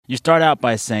You start out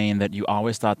by saying that you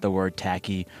always thought the word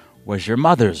tacky was your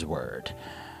mother's word.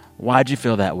 Why'd you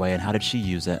feel that way, and how did she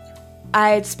use it?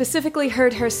 I specifically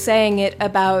heard her saying it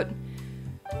about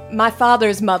my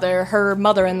father's mother, her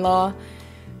mother-in-law.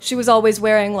 She was always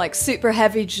wearing, like, super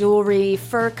heavy jewelry,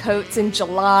 fur coats in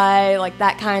July, like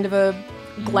that kind of a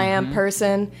glam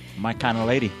person. My kind of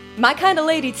lady. My kind of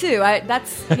lady, too.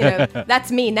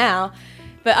 That's me now.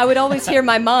 But I would always hear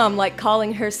my mom, like,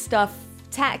 calling her stuff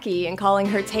tacky and calling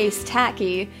her taste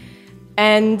tacky,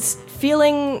 and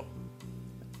feeling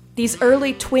these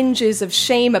early twinges of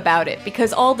shame about it,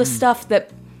 because all the stuff that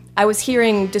I was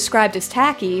hearing described as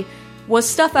tacky was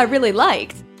stuff I really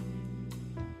liked.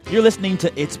 You're listening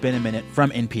to It's Been a Minute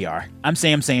from NPR. I'm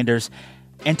Sam Sanders,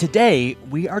 and today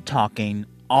we are talking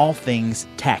all things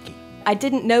tacky. I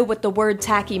didn't know what the word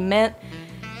tacky meant,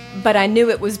 but I knew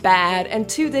it was bad, and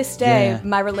to this day,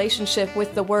 my relationship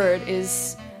with the word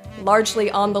is largely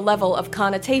on the level of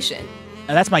connotation.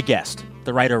 And that's my guest,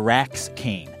 the writer Rax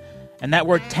Kane. And that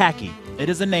word tacky, it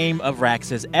is the name of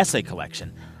Rax's essay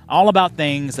collection, all about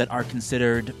things that are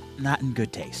considered not in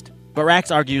good taste. But Rax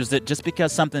argues that just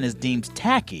because something is deemed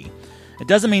tacky, it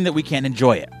doesn't mean that we can't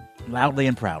enjoy it, loudly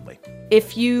and proudly.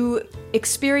 If you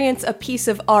experience a piece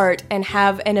of art and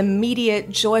have an immediate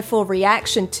joyful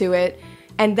reaction to it,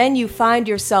 and then you find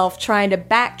yourself trying to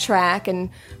backtrack and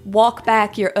walk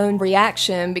back your own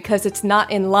reaction because it's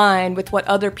not in line with what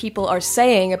other people are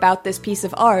saying about this piece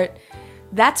of art,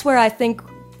 that's where I think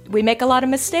we make a lot of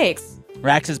mistakes.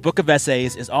 Rax's book of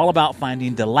essays is all about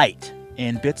finding delight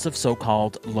in bits of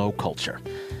so-called low culture,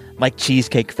 like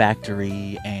Cheesecake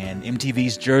Factory and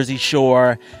MTV's Jersey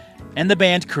Shore and the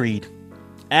band Creed.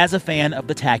 As a fan of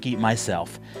the tacky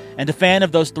myself, and a fan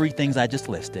of those three things I just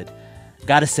listed,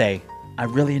 gotta say, I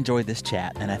really enjoyed this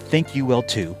chat, and I think you will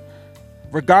too,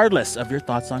 regardless of your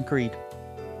thoughts on Creed.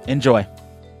 Enjoy.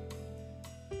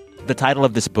 The title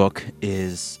of this book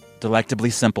is delectably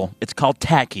simple. It's called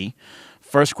Tacky.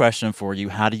 First question for you,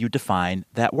 how do you define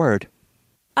that word?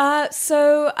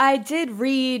 So I did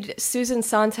read Susan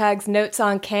Sontag's Notes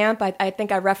on Camp. I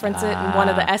think I reference it in one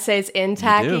of the essays in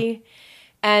Tacky.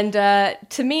 And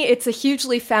to me, it's a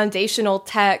hugely foundational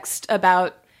text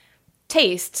about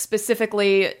taste,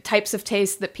 specifically types of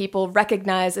taste that people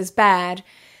recognize as bad.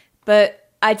 But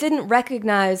I didn't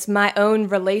recognize my own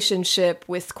relationship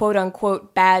with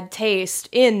quote-unquote bad taste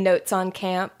in Notes on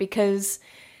Camp because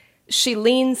she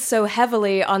leans so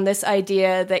heavily on this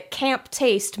idea that camp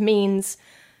taste means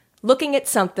looking at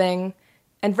something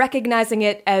and recognizing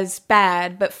it as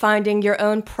bad, but finding your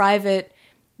own private,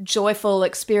 joyful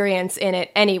experience in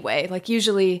it anyway, like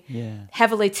usually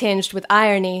heavily tinged with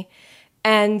irony.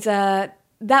 And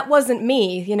that wasn't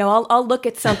me. You know, I'll look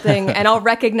at something and I'll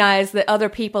recognize that other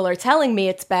people are telling me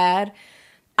it's bad.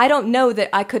 I don't know that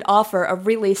I could offer a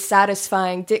really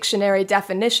satisfying dictionary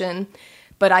definition,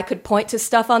 but I could point to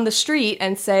stuff on the street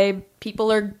and say,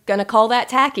 people are going to call that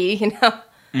tacky, you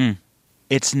know?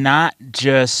 It's not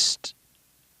just...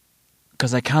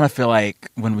 Because I kind of feel like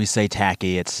when we say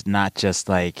tacky, it's not just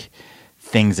like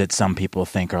things that some people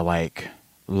think are like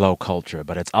low culture,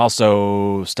 but it's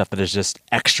also stuff that is just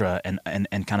extra and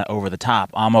kind of over the top,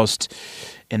 almost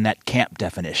in that camp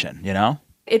definition, you know?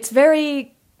 It's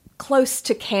very close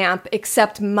to camp,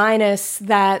 except minus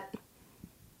that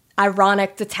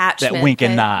ironic detachment. That wink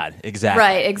and nod, exactly.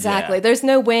 Right, exactly. Yeah. There's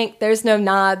no wink, there's no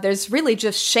nod, there's really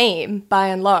just shame, by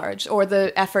and large, or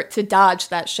the effort to dodge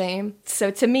that shame.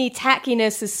 So to me,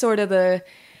 tackiness is sort of the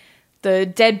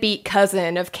deadbeat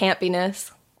cousin of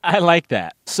campiness. I like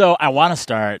that. So I want to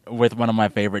start with one of my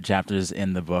favorite chapters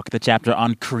in the book, the chapter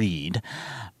on Creed.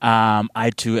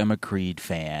 I, too, am a Creed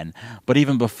fan. But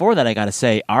even before that, I got to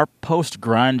say, our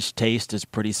post-grunge taste is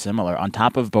pretty similar. On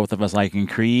top of both of us liking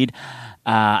Creed,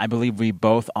 I believe we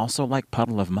both also like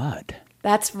Puddle of Mudd.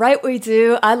 That's right, we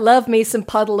do. I love me some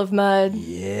Puddle of Mudd.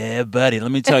 Yeah, buddy. Let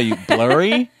me tell you,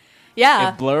 Blurry?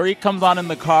 Yeah. If Blurry comes on in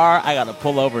the car, I got to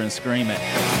pull over and scream it.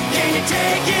 Can you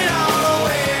take it all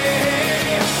away?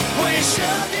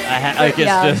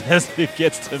 It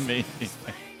gets to me.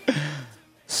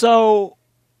 So,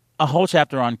 a whole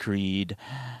chapter on Creed.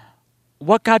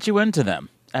 What got you into them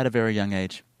at a very young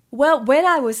age? Well, when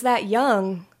I was that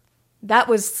young, that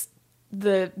was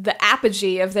the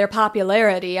apogee of their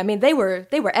popularity. I mean, they were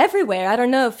everywhere. I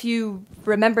don't know if you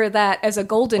remember that as a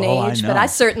golden age, but I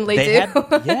certainly do.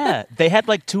 They had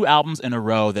like 2 albums in a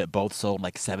row that both sold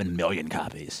like 7 million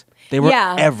copies. They were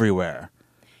everywhere.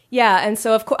 Yeah, and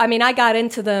so of course, I mean, I got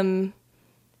into them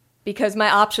because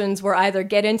my options were either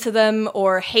get into them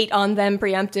or hate on them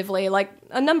preemptively, like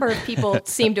a number of people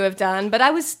seem to have done. But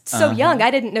I was so young, I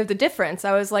didn't know the difference.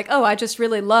 I was like, oh, I just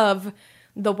really love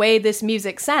the way this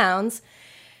music sounds.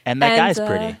 And that guy's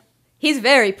pretty. He's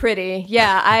very pretty.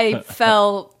 Yeah, I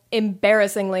fell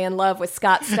embarrassingly in love with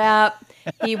Scott Stapp.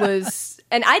 He was,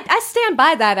 and I stand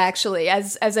by that actually,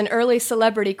 as an early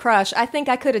celebrity crush. I think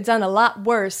I could have done a lot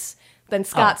worse than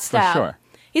Scott Stapp. For sure.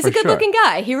 He's a good-looking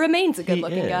guy. He remains a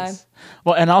good-looking guy.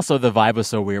 Well, and also the vibe was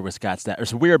so weird with Scott Stapp.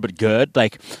 It's weird but good.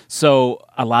 Like, so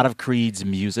a lot of Creed's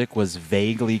music was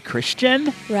vaguely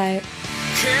Christian. Right.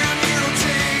 Can you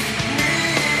take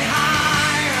me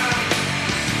higher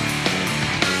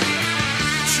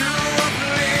to a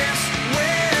place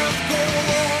with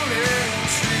golden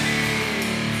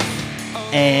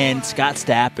trees? And Scott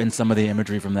Stapp and some of the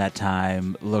imagery from that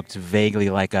time looked vaguely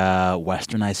like a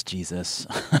westernized Jesus.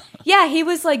 Yeah, he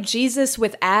was like Jesus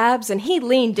with abs, and he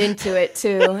leaned into it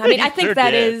too. I mean, I think sure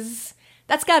that's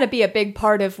got to be a big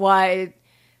part of why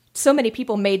so many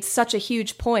people made such a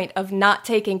huge point of not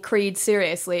taking Creed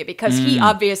seriously, because he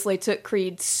obviously took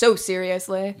Creed so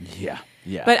seriously. Yeah.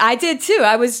 But I did too.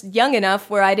 I was young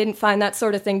enough where I didn't find that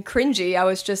sort of thing cringy. I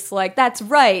was just like, that's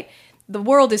right. The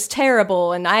world is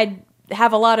terrible, and I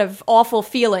have a lot of awful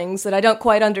feelings that I don't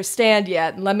quite understand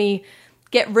yet. And let me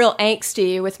get real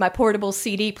angsty with my portable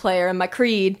CD player and my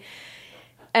Creed.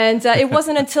 And it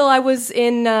wasn't until I was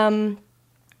in, at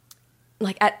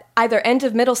either end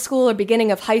of middle school or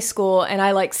beginning of high school, and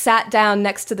I, sat down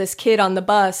next to this kid on the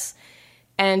bus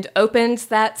and opened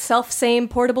that self-same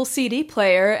portable CD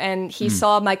player, and he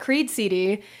saw my Creed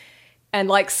CD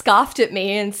and, scoffed at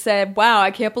me and said, wow,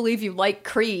 I can't believe you like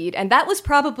Creed. And that was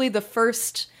probably the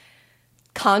first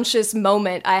conscious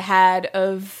moment I had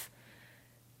of,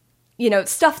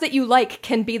 stuff that you like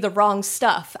can be the wrong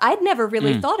stuff. I'd never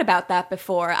really thought about that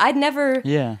before. I'd never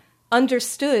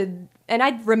understood, and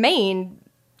I'd remain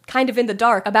kind of in the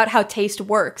dark about how taste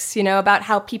works, about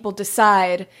how people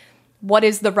decide what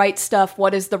is the right stuff,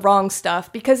 what is the wrong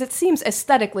stuff, because it seems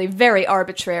aesthetically very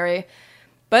arbitrary.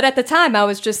 But at the time, I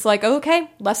was just like,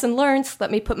 okay, lesson learned. Let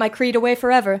me put my Creed away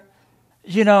forever.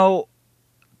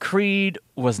 Creed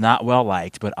was not well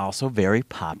liked, but also very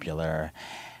popular.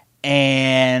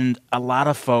 And a lot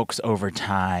of folks over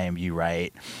time, you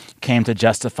write, came to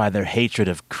justify their hatred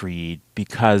of Creed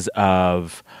because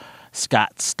of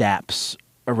Scott Stapp's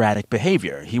erratic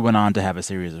behavior. He went on to have a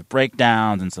series of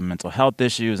breakdowns and some mental health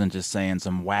issues and just saying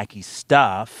some wacky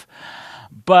stuff.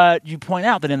 But you point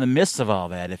out that in the midst of all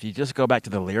that, if you just go back to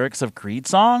the lyrics of Creed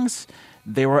songs,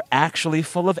 they were actually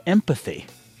full of empathy.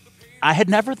 I had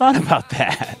never thought about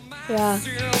that. Yeah.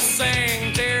 Still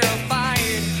saying terrified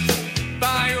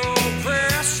by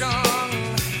oppression.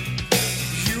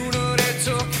 Unity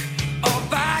took a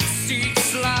backseat,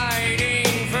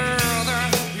 sliding further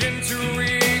into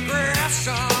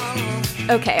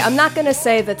regression. Okay, I'm not going to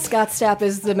say that Scott Stapp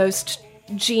is the most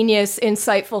genius,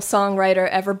 insightful songwriter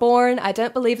ever born. I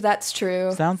don't believe that's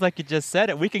true. Sounds like you just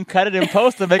said it. We can cut it in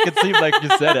post and make it seem like you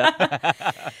said it.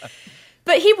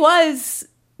 But he was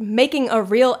making a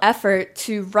real effort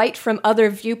to write from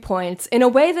other viewpoints in a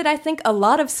way that I think a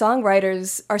lot of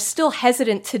songwriters are still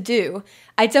hesitant to do.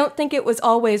 I don't think it was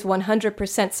always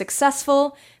 100%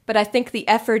 successful, but I think the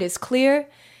effort is clear.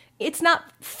 It's not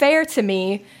fair to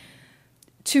me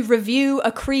to review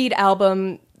a Creed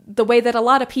album the way that a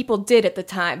lot of people did at the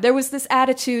time. There was this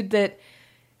attitude that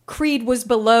Creed was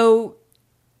below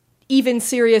even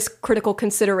serious critical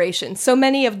consideration. So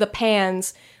many of the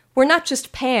pans were not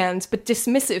just pans, but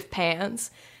dismissive pans.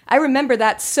 I remember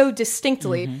that so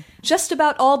distinctly. Mm-hmm. Just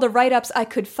about all the write-ups I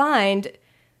could find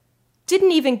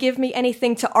didn't even give me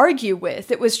anything to argue with.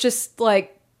 It was just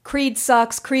like, Creed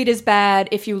sucks, Creed is bad,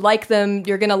 if you like them,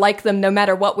 you're gonna like them no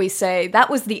matter what we say. That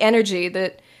was the energy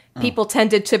that people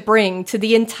tended to bring to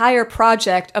the entire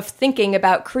project of thinking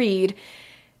about Creed.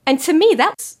 And to me,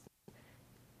 that's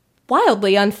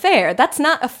wildly unfair. That's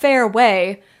not a fair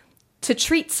way to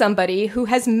treat somebody who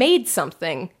has made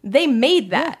something. They made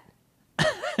that.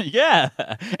 Yeah.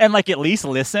 And at least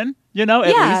listen, at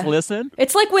least listen.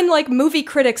 It's like when movie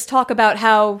critics talk about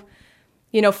how,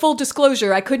 full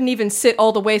disclosure, I couldn't even sit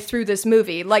all the way through this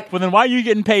movie. Well, then why are you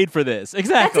getting paid for this?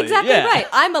 Exactly. That's exactly right.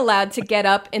 I'm allowed to get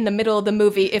up in the middle of the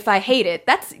movie if I hate it.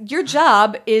 That's your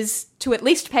job, is to at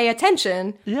least pay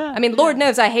attention. Yeah. I mean, Lord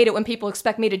knows I hate it when people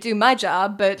expect me to do my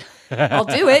job, but I'll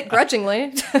do it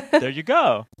grudgingly. There you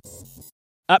go.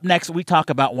 Up next, we talk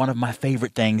about one of my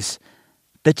favorite things,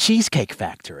 the Cheesecake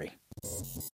Factory.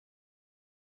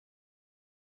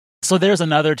 So there's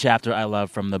another chapter I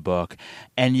love from the book,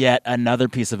 and yet another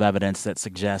piece of evidence that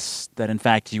suggests that, in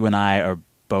fact, you and I are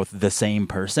both the same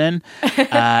person.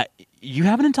 You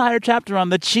have an entire chapter on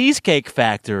the Cheesecake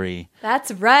Factory.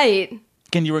 That's right.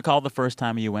 Can you recall the first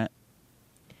time you went?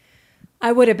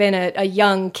 I would have been a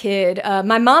young kid.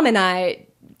 My mom and I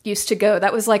used to go.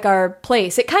 That was like our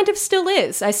place. It kind of still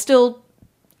is. I still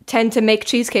tend to make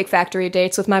Cheesecake Factory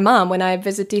dates with my mom when I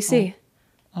visit DC.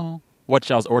 Oh. What's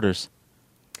y'all's orders?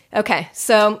 Okay,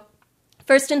 so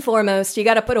first and foremost, you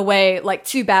got to put away like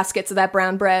 2 baskets of that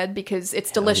brown bread because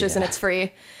it's delicious and it's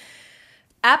free.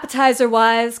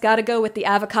 Appetizer-wise, got to go with the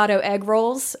avocado egg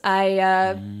rolls.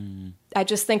 I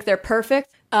just think they're perfect.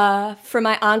 For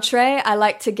my entree, I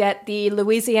like to get the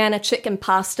Louisiana chicken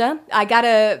pasta. I got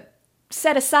to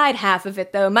set aside half of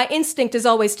it, though. My instinct is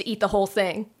always to eat the whole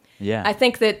thing. Yeah. I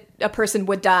think that a person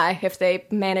would die if they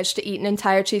managed to eat an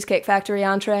entire Cheesecake Factory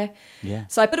entree. Yeah.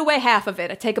 So I put away half of it.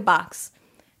 I take a box.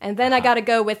 And then I got to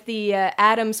go with the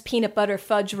Adams peanut butter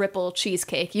fudge ripple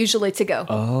cheesecake, usually to go.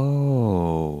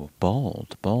 Oh,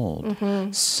 bold.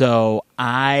 So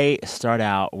I start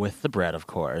out with the bread, of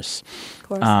course. Of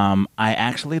course. I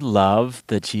actually love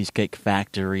the Cheesecake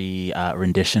Factory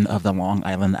rendition of the Long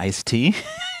Island iced tea.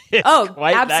 Oh,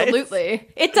 absolutely. Nice.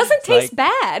 It doesn't taste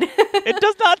bad. It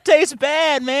does not taste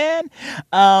bad, man.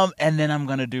 And then I'm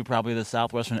going to do probably the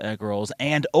Southwestern egg rolls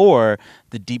and or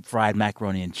the deep fried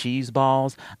macaroni and cheese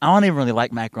balls. I don't even really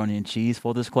like macaroni and cheese,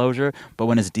 full disclosure, but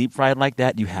when it's deep fried like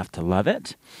that, you have to love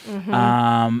it.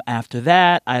 Mm-hmm. After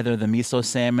that, either the miso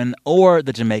salmon or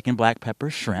the Jamaican black pepper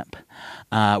shrimp,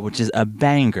 which is a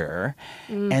banger.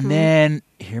 Mm-hmm. And then,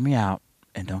 hear me out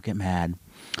and don't get mad,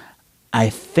 I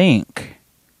think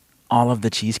all of the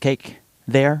cheesecake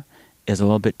there is a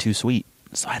little bit too sweet,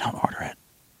 so I don't order it.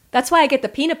 That's why I get the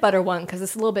peanut butter one, because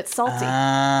it's a little bit salty.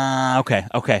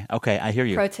 Okay. I hear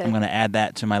you. Pro tip. I'm going to add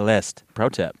that to my list. Pro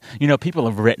tip. You know, people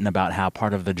have written about how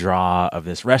part of the draw of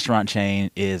this restaurant chain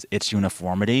is its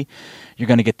uniformity. You're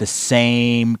going to get the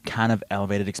same kind of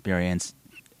elevated experience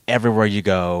everywhere you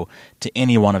go to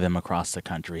any one of them across the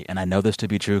country. And I know this to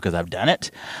be true because I've done it.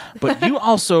 But you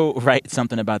also write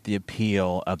something about the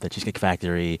appeal of the Cheesecake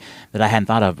Factory that I hadn't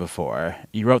thought of before.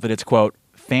 You wrote that it's, quote,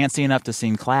 fancy enough to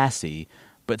seem classy,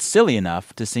 but silly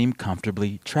enough to seem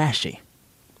comfortably trashy.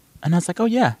 And I was like, oh,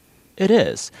 yeah, it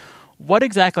is. What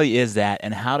exactly is that,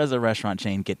 and how does a restaurant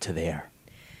chain get to there?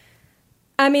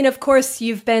 I mean, of course,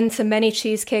 you've been to many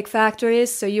Cheesecake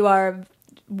Factories, so you are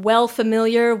well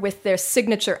familiar with their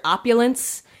signature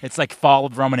opulence. It's like fall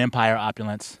of Roman Empire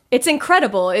opulence. It's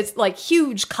incredible. It's like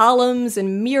huge columns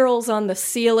and murals on the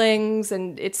ceilings,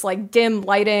 and it's like dim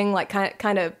lighting, like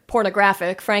kind of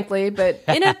pornographic, frankly, but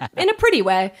in a pretty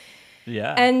way.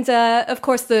 Yeah. And of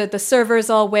course, the servers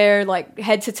all wear like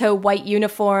head to toe white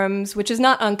uniforms, which is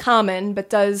not uncommon, but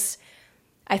does,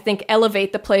 I think,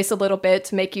 elevate the place a little bit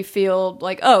to make you feel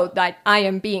like, oh, I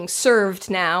am being served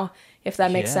now, if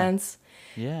that makes sense.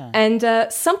 Yeah.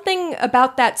 And something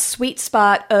about that sweet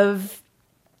spot of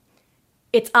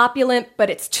it's opulent, but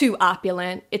it's too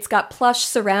opulent. It's got plush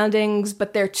surroundings,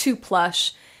 but they're too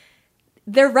plush.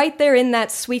 They're right there in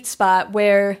that sweet spot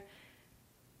where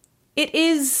it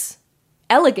is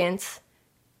elegant,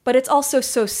 but it's also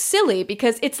so silly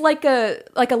because it's like a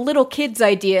little kid's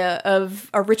idea of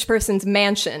a rich person's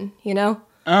mansion, you know?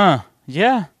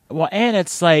 Yeah. Well, and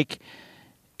it's like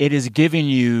it is giving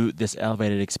you this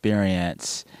elevated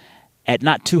experience at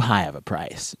not too high of a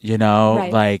price, you know?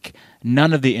 Right. Like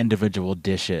none of the individual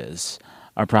dishes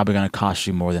are probably going to cost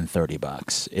you more than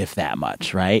 $30, if that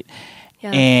much, right?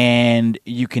 Yeah. And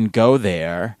you can go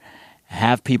there,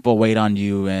 have people wait on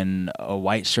you in a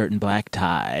white shirt and black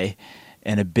tie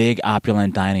in a big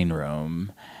opulent dining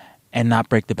room and not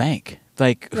break the bank.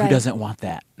 Like, who doesn't want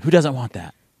that? Who doesn't want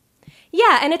that?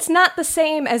 Yeah, and it's not the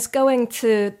same as going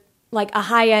to like a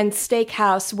high-end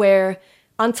steakhouse where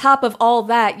on top of all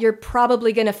that, you're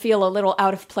probably going to feel a little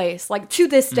out of place. Like to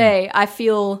this day, I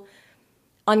feel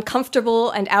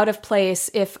uncomfortable and out of place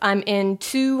if I'm in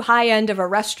too high-end of a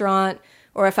restaurant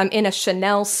or if I'm in a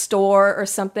Chanel store or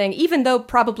something. Even though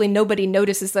probably nobody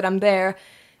notices that I'm there,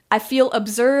 I feel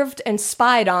observed and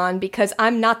spied on because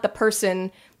I'm not the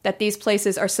person that these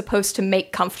places are supposed to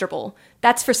make comfortable.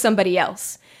 That's for somebody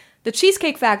else. The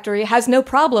Cheesecake Factory has no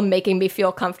problem making me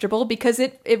feel comfortable because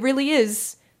it really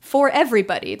is for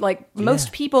everybody. Like,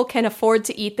 most people can afford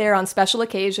to eat there on special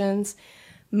occasions.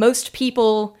 Most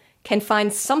people can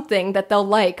find something that they'll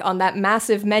like on that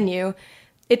massive menu.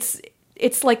 It's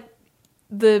like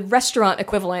the restaurant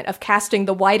equivalent of casting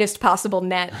the widest possible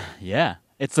net. Yeah.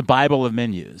 It's the Bible of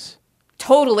menus.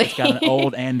 Totally. It's got an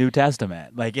Old and New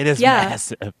Testament. Like, it is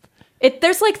massive.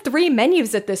 There's like 3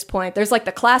 menus at this point. There's like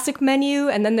the classic menu,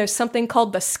 and then there's something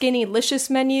called the Skinny Licious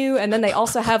menu, and then they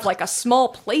also have like a small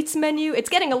plates menu. It's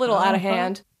getting a little out of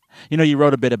hand. You know, you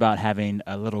wrote a bit about having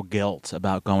a little guilt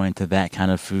about going to that kind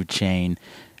of food chain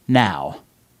now.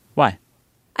 Why?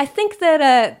 I think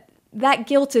that that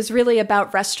guilt is really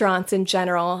about restaurants in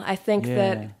general. I think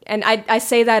that, and I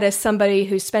say that as somebody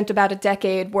who spent about a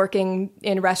decade working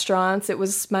in restaurants. It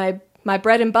was my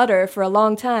bread and butter for a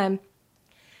long time.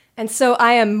 And so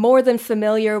I am more than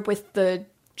familiar with the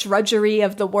drudgery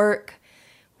of the work,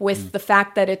 with the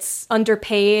fact that it's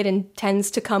underpaid and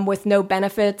tends to come with no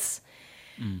benefits.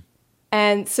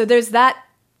 And so there's that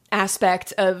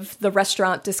aspect of the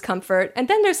restaurant discomfort. And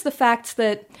then there's the fact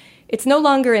that it's no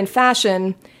longer in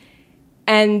fashion,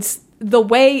 and the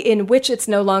way in which it's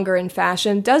no longer in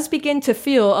fashion does begin to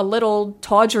feel a little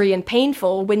tawdry and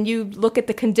painful when you look at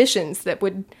the conditions that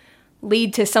would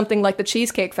lead to something like the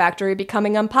Cheesecake Factory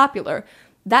becoming unpopular.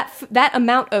 That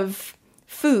amount of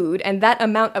food and that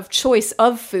amount of choice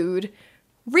of food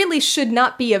really should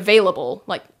not be available,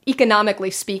 like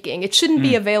economically speaking. It shouldn't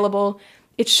be available.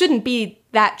 It shouldn't be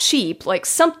that cheap. Like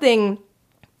something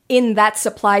in that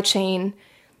supply chain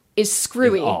is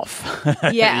screwy. Off.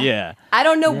 Yeah. Yeah. I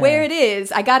don't know where it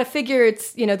is. I got to figure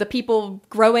it's, the people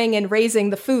growing and raising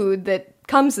the food that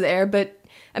comes there. But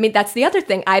I mean, that's the other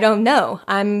thing. I don't know.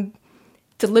 I'm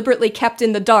deliberately kept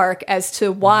in the dark as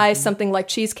to why something like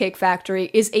Cheesecake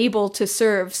Factory is able to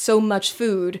serve so much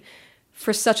food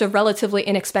for such a relatively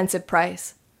inexpensive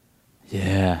price.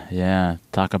 Yeah.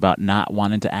 Talk about not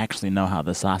wanting to actually know how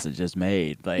the sausage is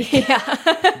made. Like,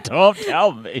 Yeah. don't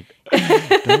tell me.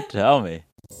 Don't tell me.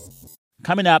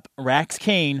 Coming up, Rax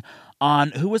Kane on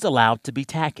who is allowed to be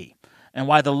tacky and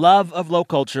why the love of low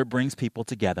culture brings people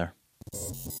together.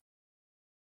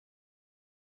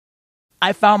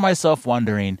 I found myself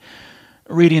wondering,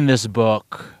 reading this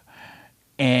book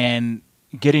and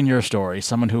getting your story,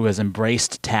 someone who has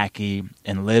embraced tacky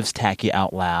and lives tacky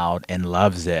out loud and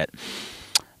loves it.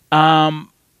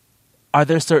 Are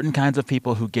there certain kinds of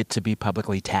people who get to be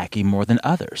publicly tacky more than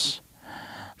others?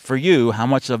 For you, how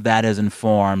much of that is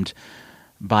informed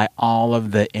by all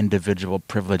of the individual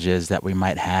privileges that we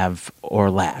might have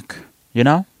or lack,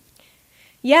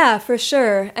 Yeah, for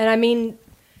sure. And I mean,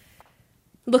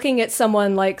 looking at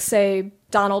someone like, say,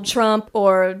 Donald Trump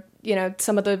or,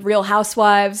 some of the Real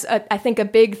Housewives, I think a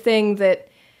big thing that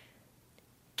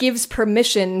gives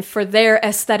permission for their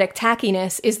aesthetic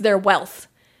tackiness is their wealth,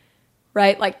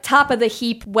 right? Like top of the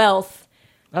heap wealth.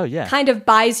 Oh, yeah. Kind of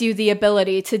buys you the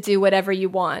ability to do whatever you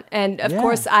want. And of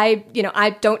course, I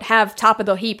don't have top of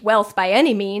the heap wealth by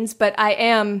any means, but I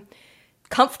am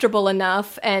comfortable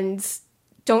enough and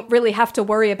don't really have to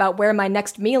worry about where my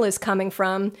next meal is coming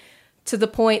from, to the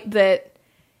point that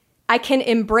I can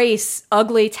embrace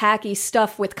ugly, tacky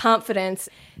stuff with confidence.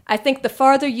 I think the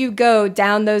farther you go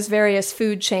down those various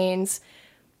food chains,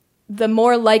 the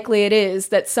more likely it is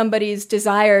that somebody's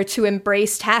desire to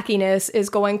embrace tackiness is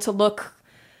going to look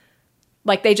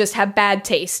like they just have bad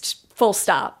taste, full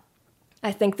stop.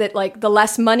 I think that the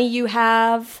less money you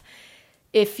have,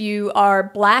 if you are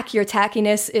black, your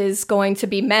tackiness is going to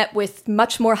be met with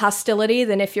much more hostility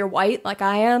than if you're white, like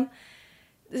I am.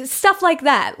 Stuff like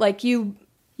that. Like you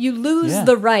lose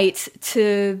the right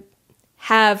to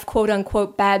have quote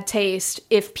unquote bad taste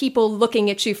if people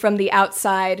looking at you from the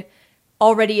outside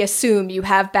already assume you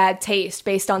have bad taste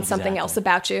based on something else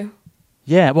about you.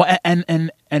 Yeah, well,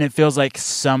 and it feels like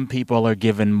some people are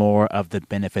given more of the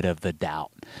benefit of the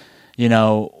doubt.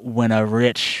 When a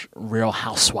rich Real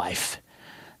Housewife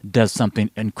does something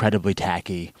incredibly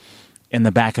tacky, in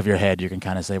the back of your head, you can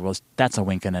kind of say, well, that's a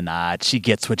wink and a nod. She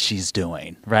gets what she's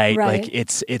doing, right? Like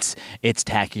it's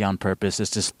tacky on purpose.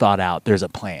 It's just thought out. There's a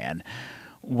plan.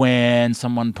 When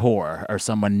someone poor or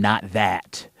someone not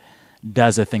that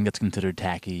does a thing that's considered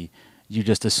tacky, you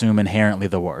just assume inherently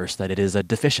the worst, that it is a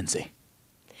deficiency.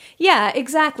 Yeah,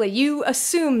 exactly. You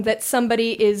assume that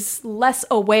somebody is less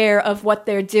aware of what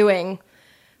they're doing,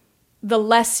 the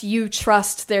less you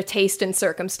trust their taste and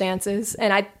circumstances.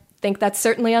 And I think that's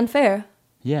certainly unfair.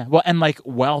 Yeah. Well, and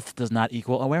wealth does not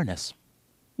equal awareness.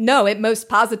 No, it most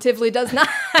positively does not.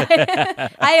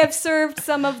 I have served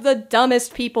some of the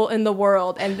dumbest people in the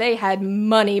world, and they had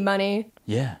money.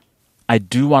 Yeah. I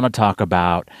do want to talk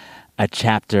about a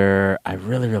chapter I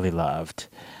really, really loved.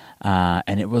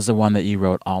 And it was the one that you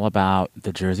wrote all about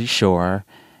the Jersey Shore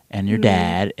and your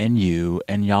dad and you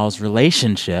and y'all's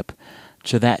relationship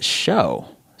to that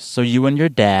show. So you and your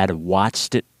dad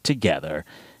watched it together.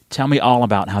 Tell me all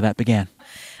about how that began.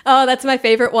 Oh, that's my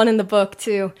favorite one in the book,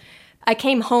 too. I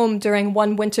came home during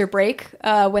one winter break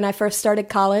when I first started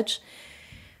college,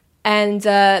 and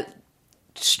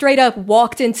straight up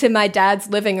walked into my dad's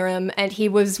living room, and he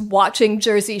was watching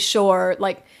Jersey Shore,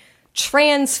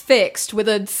 transfixed with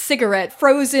a cigarette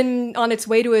frozen on its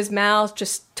way to his mouth,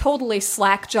 just totally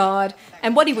slack-jawed.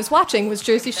 And what he was watching was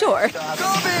Jersey Shore.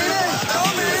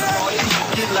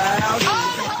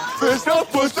 First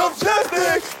push-up,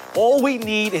 chapstick. All we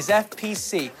need is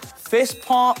FPC. Fist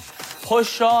pump,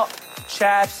 push-up,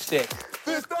 chapstick.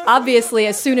 Obviously,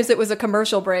 as soon as it was a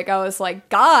commercial break, I was like,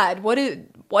 God, what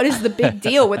is the big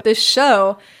deal with this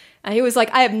show? And he was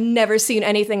like, I have never seen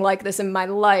anything like this in my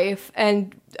life.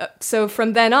 And so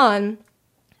from then on,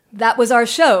 that was our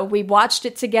show. We watched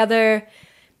it together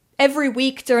every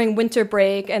week during winter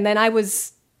break. And then I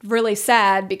was really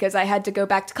sad because I had to go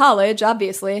back to college,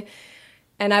 obviously.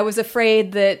 And I was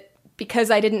afraid that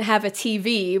because I didn't have a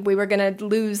TV, we were going to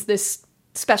lose this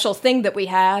special thing that we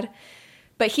had.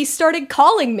 But he started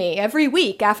calling me every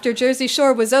week after Jersey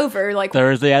Shore was over, like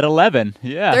Thursday at 11.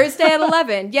 Yeah. Thursday at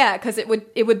 11. Yeah, because it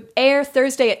would air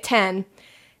Thursday at 10,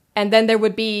 and then there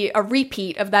would be a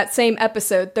repeat of that same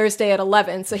episode Thursday at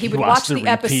 11. So he would watch the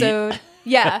episode,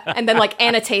 yeah, and then like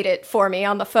annotate it for me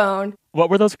on the phone.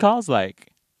 What were those calls like?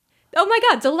 Oh my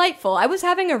God, delightful. I was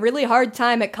having a really hard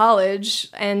time at college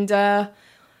and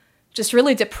just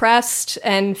really depressed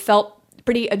and felt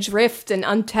pretty adrift and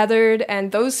untethered,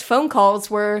 and those phone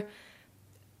calls were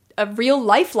a real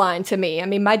lifeline to me. I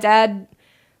mean, my dad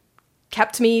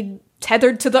kept me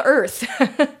tethered to the earth.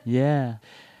 Yeah.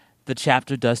 The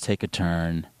chapter does take a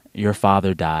turn. Your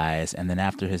father dies, and then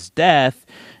after his death,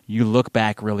 you look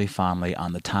back really fondly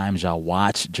on the times y'all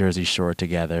watched Jersey Shore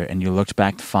together, and you looked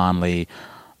back fondly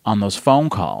on those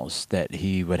phone calls that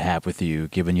he would have with you,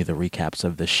 giving you the recaps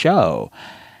of the show.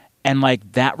 And,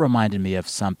 like, that reminded me of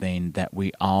something that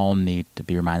we all need to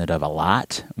be reminded of a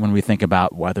lot when we think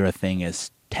about whether a thing is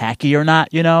tacky or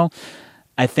not, you know?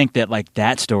 I think that, like,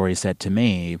 that story said to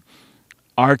me,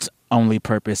 art's only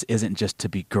purpose isn't just to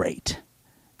be great.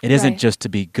 It isn't just to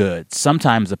be good.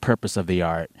 Sometimes the purpose of the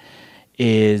art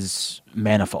is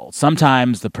manifold.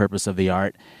 Sometimes the purpose of the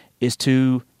art is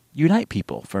to unite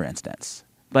people, for instance.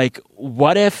 Like,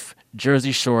 what if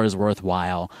Jersey Shore is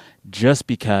worthwhile just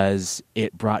because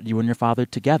it brought you and your father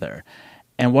together?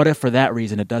 And what if for that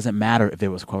reason it doesn't matter if it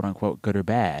was quote-unquote good or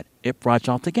bad? It brought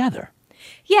y'all together.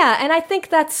 Yeah, and I think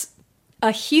that's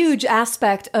a huge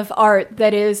aspect of art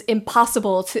that is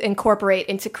impossible to incorporate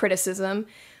into criticism.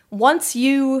 Once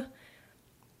you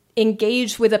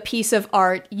engage with a piece of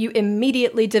art, you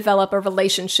immediately develop a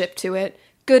relationship to it,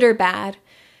 good or bad.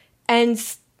 And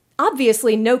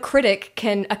obviously, no critic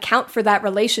can account for that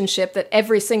relationship that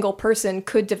every single person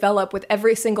could develop with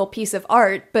every single piece of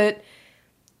art, but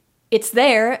it's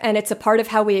there and it's a part of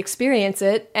how we experience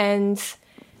it. And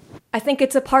I think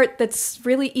it's a part that's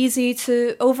really easy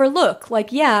to overlook.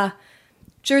 Like, yeah,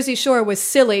 Jersey Shore was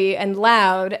silly and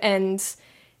loud and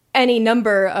any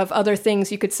number of other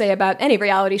things you could say about any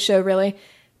reality show, really,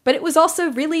 but it was also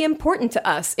really important to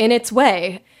us in its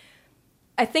way.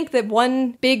 I think that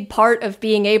one big part of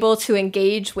being able to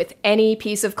engage with any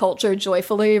piece of culture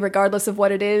joyfully, regardless of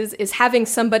what it is having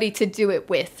somebody to do it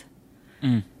with.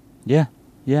 Yeah.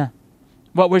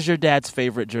 What was your dad's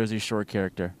favorite Jersey Shore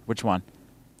character? Which one?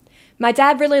 My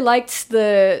dad really liked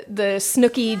the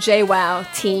Snooki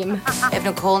JWoww team. If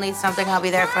Nicole needs something, I'll be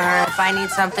there for her. If I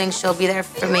need something, she'll be there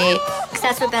for me. Because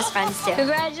that's what best friends do.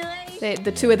 Congratulations.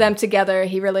 The two of them together,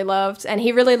 he really loved. And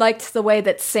he really liked the way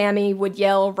that Sammy would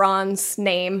yell Ron's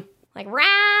name. Like,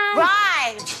 Ron!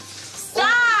 Ron!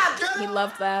 Stop! He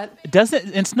loved that.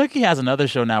 And Snooki has another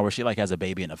show now where she, like, has a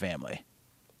baby and a family.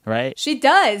 Right? She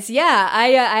does, yeah.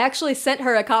 I actually sent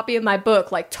her a copy of my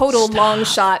book, like total long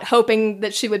shot, hoping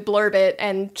that she would blurb it,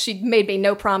 and she made me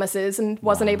no promises and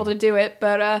wasn't able to do it,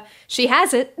 but she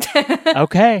has it.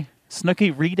 Okay.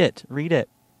 Snooki, read it.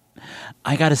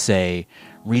 I gotta say,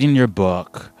 reading your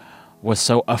book was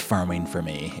so affirming for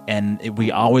me, and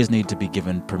we always need to be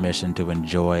given permission to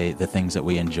enjoy the things that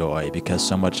we enjoy because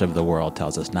so much of the world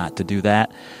tells us not to do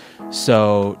that.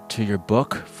 So to your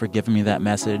book for giving me that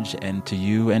message, and to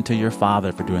you and to your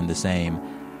father for doing the same,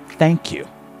 thank you.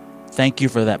 Thank you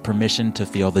for that permission to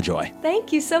feel the joy.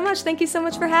 Thank you so much. Thank you so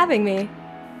much for having me.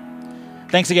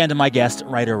 Thanks again to my guest,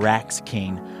 writer Rax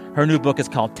King. Her new book is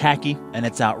called Tacky, and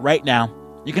it's out right now.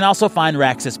 You can also find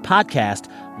Rax's podcast,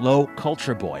 Low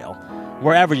Culture Boil,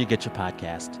 wherever you get your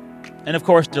podcast. And of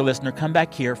course, dear listener, come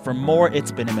back here for more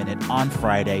It's Been a Minute on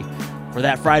Friday. For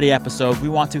that Friday episode, we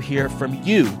want to hear from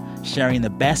you, sharing the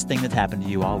best thing that's happened to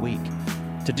you all week.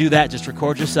 To do that, just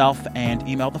record yourself and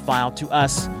email the file to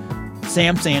us,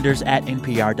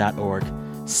 samsanders@npr.org,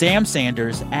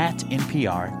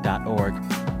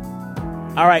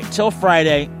 samsanders@npr.org. All right, till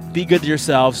Friday, be good to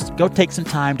yourselves. Go take some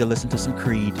time to listen to some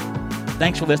Creed.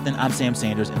 Thanks for listening. I'm Sam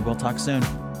Sanders, and we'll talk soon.